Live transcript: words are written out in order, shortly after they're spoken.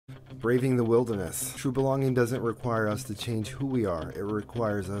Braving the wilderness. True belonging doesn't require us to change who we are. It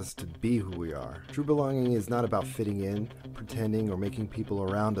requires us to be who we are. True belonging is not about fitting in, pretending, or making people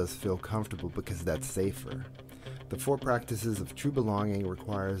around us feel comfortable because that's safer. The 4 practices of true belonging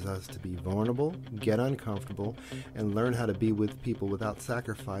requires us to be vulnerable, get uncomfortable, and learn how to be with people without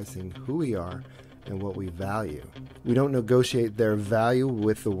sacrificing who we are and what we value. We don't negotiate their value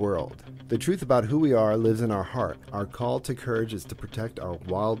with the world. The truth about who we are lives in our heart. Our call to courage is to protect our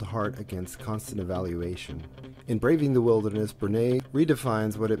wild heart against constant evaluation. In Braving the Wilderness, Brené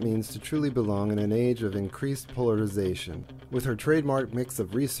redefines what it means to truly belong in an age of increased polarization. With her trademark mix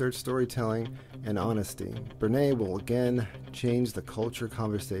of research, storytelling, and honesty, Brené will again change the culture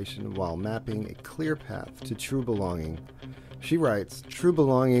conversation while mapping a clear path to true belonging. She writes, "True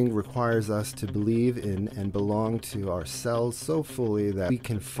belonging requires us to believe in and belong to ourselves so fully that we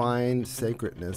can find sacredness